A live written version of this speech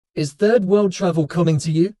Is third world travel coming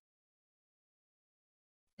to you?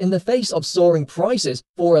 In the face of soaring prices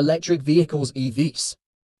for electric vehicles (EVs),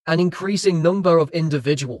 an increasing number of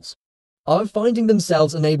individuals are finding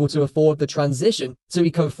themselves unable to afford the transition to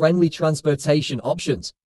eco-friendly transportation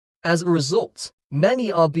options. As a result,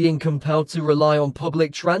 many are being compelled to rely on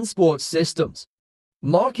public transport systems,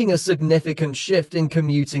 marking a significant shift in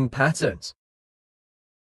commuting patterns.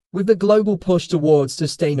 With the global push towards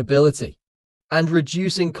sustainability and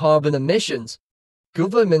reducing carbon emissions,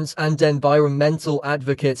 governments and environmental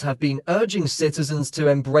advocates have been urging citizens to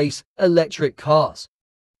embrace electric cars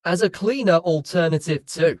as a cleaner alternative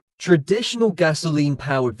to traditional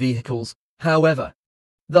gasoline-powered vehicles. However,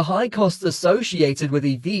 the high costs associated with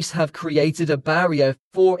EVs have created a barrier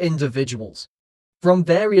for individuals from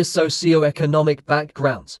various socio-economic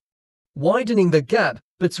backgrounds, widening the gap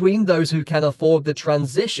between those who can afford the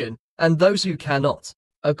transition and those who cannot.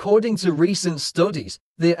 According to recent studies,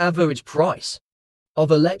 the average price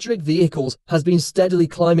of electric vehicles has been steadily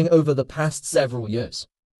climbing over the past several years.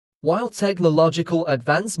 While technological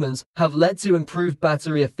advancements have led to improved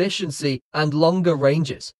battery efficiency and longer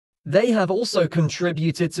ranges, they have also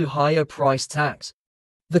contributed to higher price tags.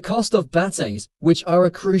 The cost of batteries, which are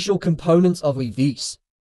a crucial component of EVs,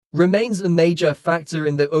 remains a major factor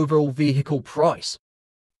in the overall vehicle price.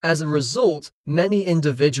 As a result, many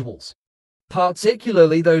individuals,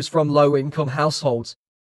 particularly those from low-income households,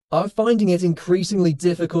 are finding it increasingly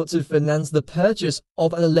difficult to finance the purchase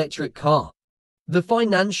of an electric car. The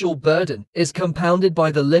financial burden is compounded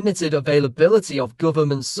by the limited availability of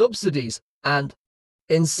government subsidies and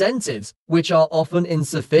incentives, which are often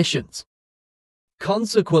insufficient.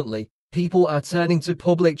 Consequently, people are turning to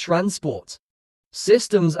public transport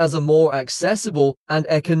systems as a more accessible and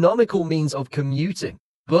economical means of commuting.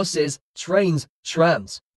 Buses, trains,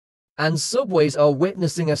 trams, and subways are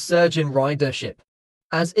witnessing a surge in ridership.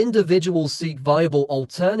 As individuals seek viable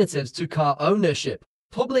alternatives to car ownership,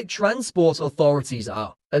 public transport authorities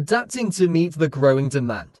are adapting to meet the growing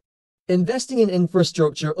demand, investing in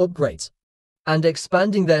infrastructure upgrades, and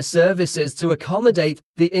expanding their services to accommodate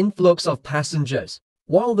the influx of passengers.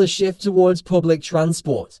 While the shift towards public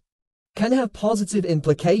transport can have positive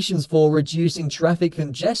implications for reducing traffic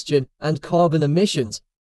congestion and carbon emissions,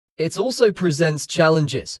 it also presents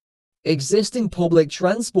challenges. Existing public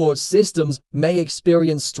transport systems may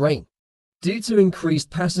experience strain due to increased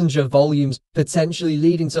passenger volumes, potentially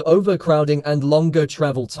leading to overcrowding and longer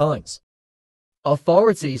travel times.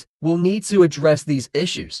 Authorities will need to address these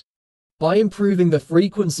issues by improving the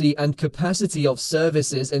frequency and capacity of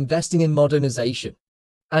services, investing in modernization,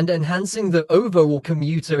 and enhancing the overall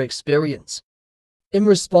commuter experience. In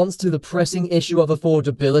response to the pressing issue of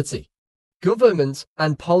affordability, governments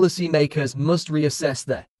and policymakers must reassess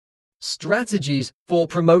their strategies for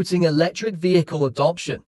promoting electric vehicle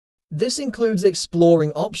adoption. This includes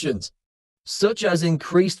exploring options such as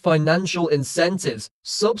increased financial incentives,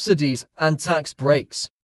 subsidies, and tax breaks,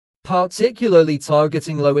 particularly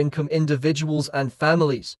targeting low-income individuals and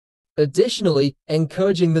families. Additionally,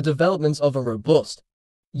 encouraging the development of a robust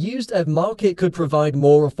used EV market could provide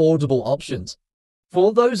more affordable options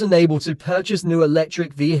for those unable to purchase new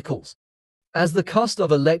electric vehicles. As the cost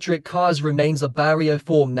of electric cars remains a barrier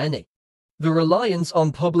for many, the reliance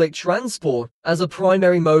on public transport as a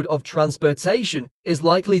primary mode of transportation is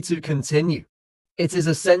likely to continue. It is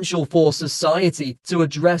essential for society to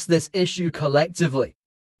address this issue collectively,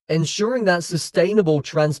 ensuring that sustainable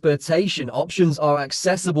transportation options are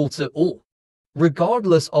accessible to all,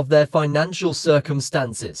 regardless of their financial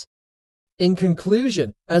circumstances. In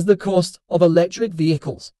conclusion, as the cost of electric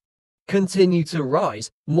vehicles continue to rise,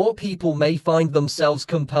 more people may find themselves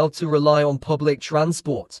compelled to rely on public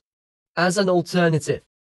transport as an alternative.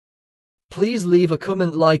 Please leave a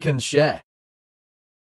comment, like, and share.